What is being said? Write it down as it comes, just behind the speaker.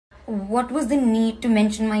what was the need to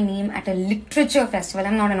mention my name at a literature festival?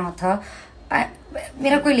 I'm not an author.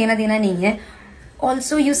 मेरा कोई लेना देना नहीं है.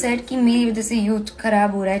 Also you said कि मेरी वजह से यूथ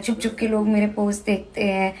खराब हो रहा है, छुप छुप के लोग मेरे पोस्ट देखते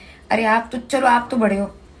हैं. अरे आप तो चलो, आप तो बड़े हो,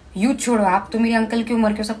 यूथ छोड़ो, आप तो मेरे अंकल की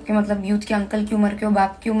उम्र के हो, सबके मतलब यूथ के अंकल की उम्र के हो,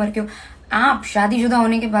 बाप की उम्र के हो. आप शादीशुदा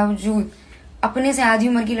होने के बावजूद अपने से आधी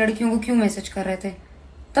उम्र की लड़कियों को क्यों मैसेज कर रहे थे?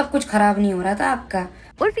 तब कुछ खराब नहीं हो रहा था आपका.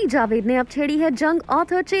 उर्फी जावेद ने अब छेड़ी है जंग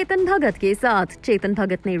ऑथर चेतन भगत के साथ. चेतन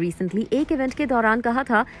भगत ने रिसेंटली एक इवेंट के दौरान कहा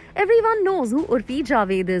था, everyone knows who Urfi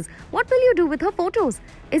Javed is. What will you do with her photos?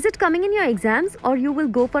 Is it coming in your exams और you will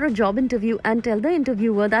go for a job interview and tell the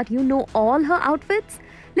interviewer that you know all her outfits?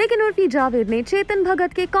 लेकिन उर्फी जावेद ने चेतन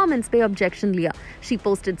भगत के comments पे objection लिया. She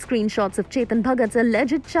posted screenshots of Chetan Bhagat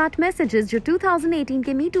alleged chat messages जो 2018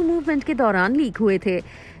 के me too movement के दौरान लीक हुए थे.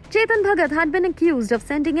 Chetan Bhagat had been accused of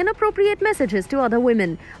sending inappropriate messages to other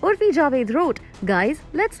women. Urfi Javed wrote, "Guys,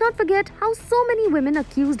 let's not forget how so many women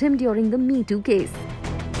accused him during the Me Too case."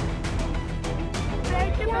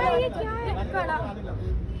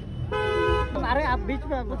 अरे आप बीच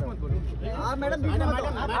में कुछ मत बोलो. हाँ madam, बीच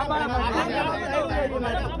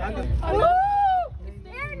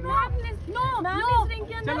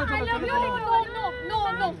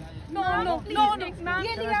में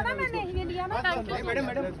ये लिया ना मैंने, ये लिया ना.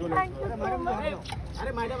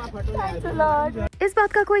 इस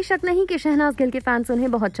बात का कोई शक नहीं कि शहनाज गिल के फैंस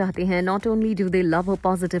उन्हें बहुत चाहते हैं. Not only do they love her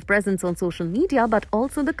positive presence on social media but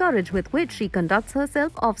also the courage with which she conducts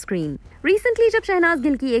herself of screen. Recently जब शहनाज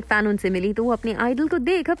गिल की एक फैन उनसे मिली तो वो अपने आइडल को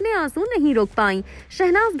देख अपने आंसू नहीं रोक पाई.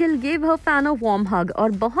 Shehnaaz Gill gave her fan a warm हग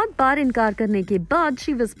और बहुत बार इनकार करने के बाद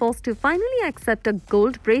she was forced to finally accept a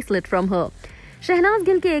gold bracelet from her. Shehnaaz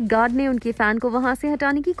Gill के एक गार्ड ने उनके फैन को वहां से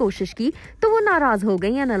हटाने की कोशिश की तो वो नाराज हो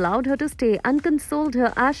गई and allowed her to stay and consoled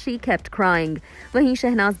her as she kept crying. वहीं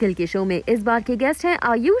शहनाज गिल के शो में इस बार के गेस्ट हैं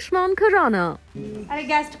आयुष्मान खुराना. अरे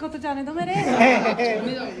गेस्ट को तो जाने दो मेरे.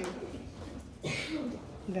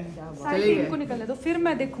 सारी टीम को निकलने दो, फिर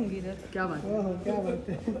मैं देखूंगी इधर. क्या बात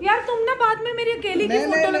है यार, तुम ना बाद में मेरी अकेली की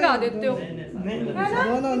फोटो लगा देते हो, है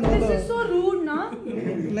ना? दिस इज सो रूड ना.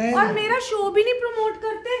 और मेरा शो भी नहीं प्रमोट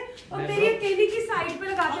करते और मेरी अकेली की साइड पे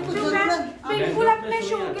लगाते हो. मैं बिल्कुल अपने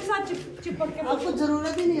शो के साथ चिपक के. आपको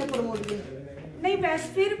जरूरत ही नहीं है प्रमोट की. नहीं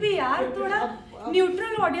बस फिर भी यार थोड़ा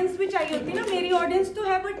न्यूट्रल ऑडियंस भी चाहिए होती है ना. मेरी ऑडियंस तो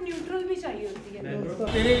है बट न्यूट्रल भी चाहिए होती है.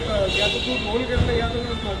 तेरे या तो तू बोल कर ले या तो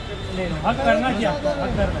मैं हक करना. क्या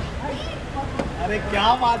हक करना? अरे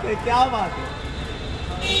क्या बात है, क्या बात है.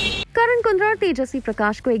 करण कुंद्रा और तेजस्वी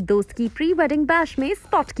प्रकाश को एक दोस्त की प्री वेडिंग बैश में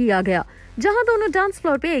स्पॉट किया गया जहां दोनों डांस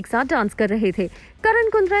फ्लोर पे एक साथ डांस कर रहे थे. करण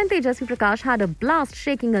Kundra and Tejasswi Prakash had a blast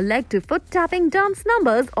shaking a leg to foot tapping dance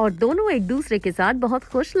numbers और दोनों एक दूसरे के साथ बहुत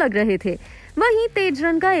खुश लग रहे थे. वहीं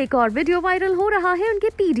तेजरन का एक और वीडियो वायरल हो रहा है उनके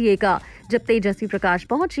पीडीए का, जब तेजस्वी प्रकाश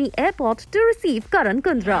पहुंची एयरपोर्ट टू रिसीव करण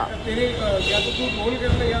कुंद्रा. तेरे या तो तू बोल कर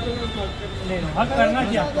ले या तो मैं हक करना.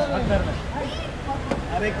 क्या हक करना?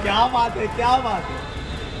 अरे क्या बात है, क्या बात है.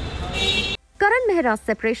 Karan Mehra's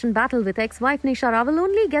separation battle with ex-wife Nisha Rawal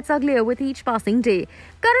only gets uglier with each passing day.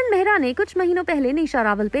 Karan Mehra ने कुछ महीनों पहले निशा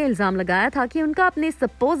रावल पे इल्जाम लगाया था कि उनका अपने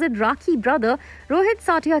supposed राखी ब्रदर रोहित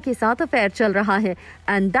साटिया के साथ अफेयर चल रहा है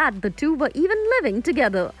and that the two were even living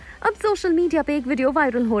together. अब सोशल मीडिया पे एक वीडियो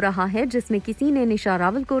वायरल हो रहा है जिसमें किसी ने निशा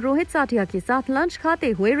रावल को रोहित साटिया के साथ लंच खाते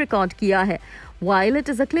हुए रिकॉर्ड किया है. While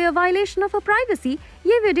it is a clear violation of her privacy,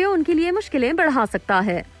 ये वीडियो उनके लिए मुश्किलें बढ़ा सकता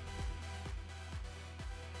है.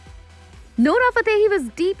 Nora Fatehi was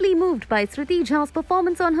deeply moved by Shraddha Jaa's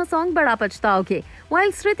performance on her song Bada Pachtaoge.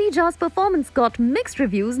 While Shraddha Jaa's performance got mixed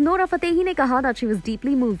reviews, Nora Fatehi ने कहा that she was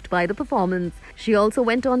deeply moved by the performance. She also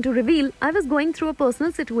went on to reveal, "I was going through a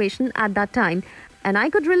personal situation at that time and I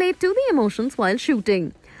could relate to the emotions while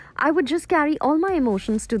shooting. I would just carry all my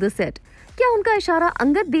emotions to the set." क्या उनका इशारा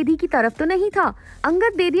अंगद बेदी की तरफ तो नहीं था?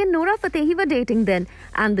 Angad Bedi and Nora Fatehi were dating then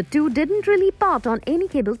and the two didn't really part on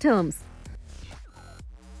amicable terms.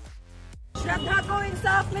 श्रद्धा को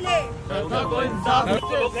इंसाफ मिले.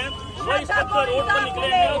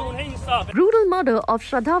 Brutal murder of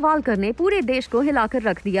Shraddha Walkar ने पूरे देश को हिलाकर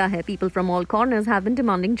रख दिया है. People from all corners have been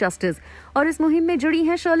demanding justice. और इस मुहिम में जुड़ी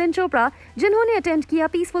हैं Sherlyn Chopra, जिन्होंने अटेंड किया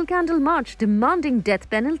peaceful candle march demanding death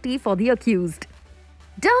penalty for the accused.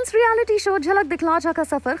 Dance reality show झलक दिखला जा का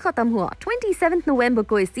सफर खत्म हुआ. 27 नवंबर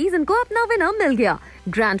को इस सीजन को अपना विनर मिल गया.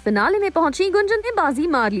 ग्रैंड फिनाले में पहुंची गुंजन ने बाजी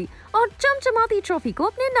मार ली और चमचमाती ट्रॉफी को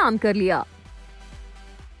अपने नाम कर लिया.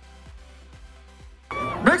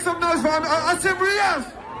 Make some noise for Asim Riaz.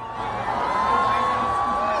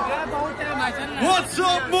 What's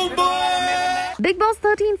up, Mumbai? Big Boss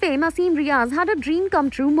 13 fame Asim Riaz had a dream come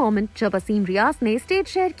true moment जब Asim Riaz ने स्टेज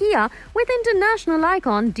शेयर किया with international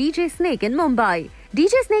icon DJ Snake in Mumbai.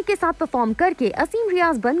 DJ snake के साथ perform करके असीम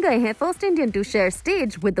रियाज बन गए हैं first Indian to share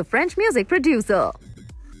stage with the French music producer.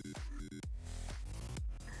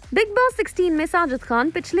 Big boss 16 में साजिद खान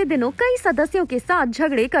पिछले दिनों कई सदस्यों के साथ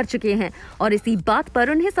झगड़े कर चुके हैं और इसी बात पर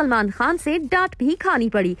उन्हें सलमान खान से डांट भी खानी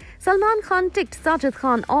पड़ी। Salman Khan ticked Sajid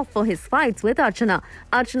Khan off for his fights with Archana.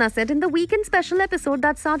 Archana said in the weekend special episode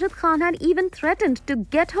that Sajid Khan had even threatened to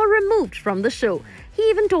get her removed from the show. He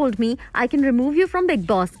even told me, I can remove you from Big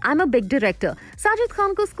Boss. I'm a big director. Sajid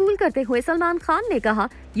Khan को school करते हुए सलमान खान ने कहा,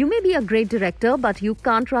 You may be a great director, but you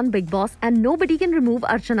can't run Big Boss and nobody can remove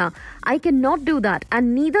Archana. I cannot do that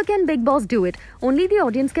and neither can Big Boss do it. Only the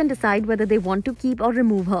audience can decide whether they want to keep or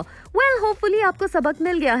remove her. Well, hopefully आपको सबक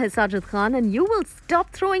मिल गया है Sajid Khan and you will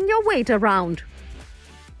stop throwing your weight around.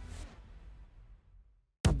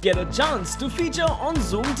 Get a chance to feature on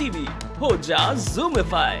Zoom TV. हो जा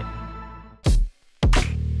Zoomify.